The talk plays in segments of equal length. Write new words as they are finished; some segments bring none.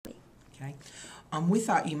Okay. We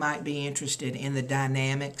thought you might be interested in the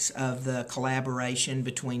dynamics of the collaboration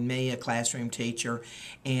between me, a classroom teacher,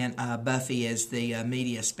 and Buffy as the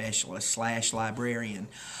media specialist slash librarian.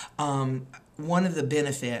 One of the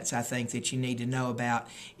benefits I think that you need to know about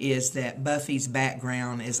is that Buffy's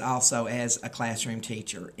background is also as a classroom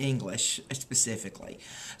teacher, English specifically.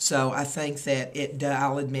 So I think that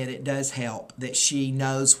I'll admit it does help that she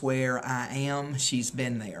knows where I am. She's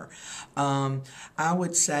been there. I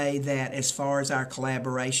would say that as far as our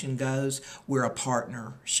collaboration goes, we're a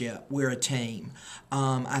partnership. We're a team.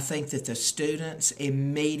 I think that the students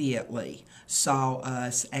immediately saw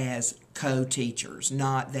us as co-teachers,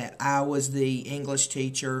 not that I was the English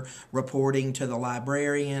teacher reporting to the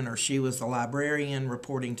librarian or she was the librarian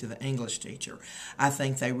reporting to the English teacher. I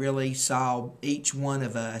think they really saw each one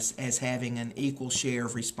of us as having an equal share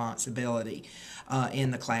of responsibility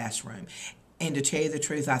in the classroom. And to tell you the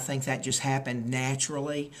truth, I think that just happened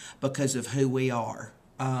naturally because of who we are.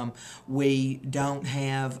 We don't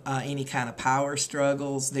have any kind of power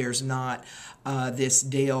struggles. There's not this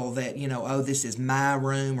deal that, oh, this is my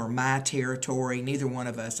room or my territory. Neither one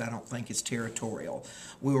of us, I don't think, is territorial.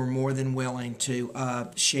 We were more than willing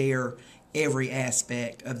to share every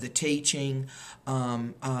aspect of the teaching.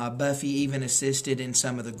 Buffy even assisted in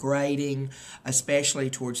some of the grading, especially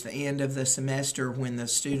towards the end of the semester when the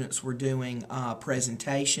students were doing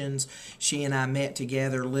presentations. She and I met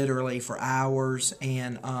together literally for hours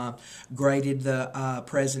and graded the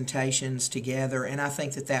presentations together. And I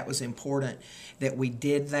think that that was important that we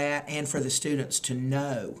did that and for the students to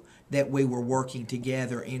know that we were working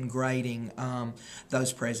together in grading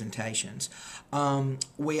those presentations.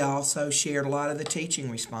 We also shared a lot of the teaching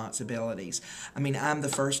responsibilities. I mean, I'm the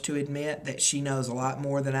first to admit that she knows a lot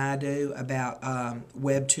more than I do about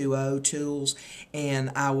Web 2.0 tools, and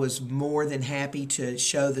I was more than happy to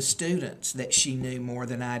show the students that she knew more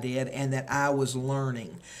than I did and that I was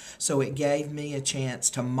learning. So it gave me a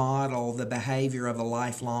chance to model the behavior of a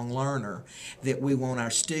lifelong learner that we want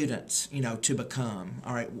our students, to become.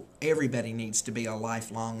 All right, everybody needs to be a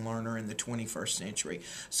lifelong learner in the 21st century.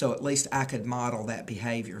 So at least I could model that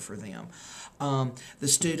behavior for them. The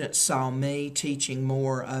students saw me teaching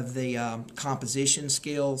more of the composition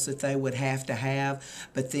skills that they would have to have,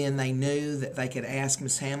 but then they knew that they could ask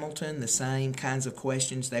Miss Hamilton the same kinds of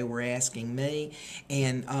questions they were asking me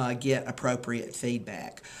and get appropriate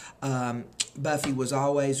feedback. Buffy was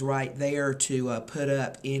always right there to put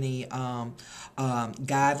up any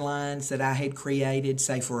guidelines that I had created,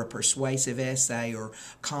 say for a persuasive essay or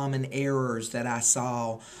common errors that I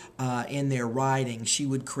saw in their writing. She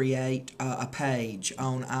would create a page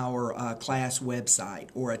on our class website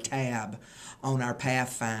or a tab on our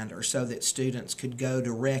Pathfinder so that students could go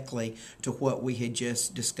directly to what we had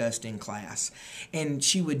just discussed in class. And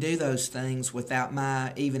she would do those things without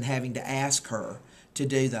my even having to ask her to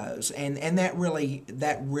do those, and that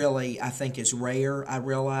really I think is rare. I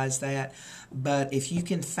realize that, but if you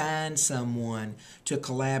can find someone to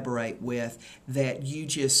collaborate with that you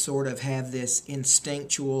just sort of have this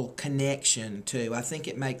instinctual connection to, I think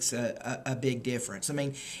it makes a big difference. I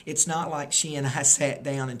mean, it's not like she and I sat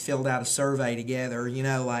down and filled out a survey together,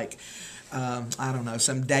 like I don't know,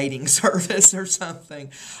 some dating service or something.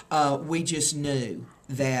 We just knew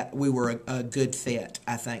that we were a good fit,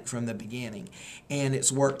 I think, from the beginning. And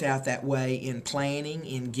it's worked out that way in planning,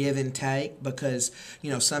 in give and take, because,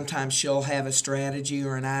 sometimes she'll have a strategy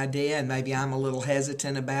or an idea, and maybe I'm a little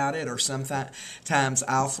hesitant about it, or sometimes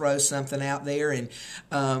I'll throw something out there, and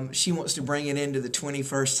she wants to bring it into the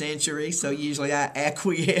 21st century, so usually I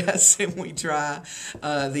acquiesce, and we try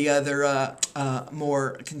the other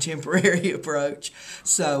more contemporary approach.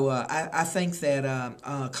 So I think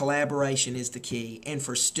that collaboration is the key, and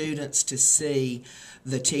for students to see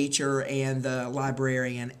the teacher and the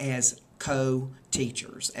librarian as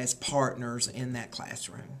co-teachers, as partners in that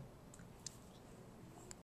classroom.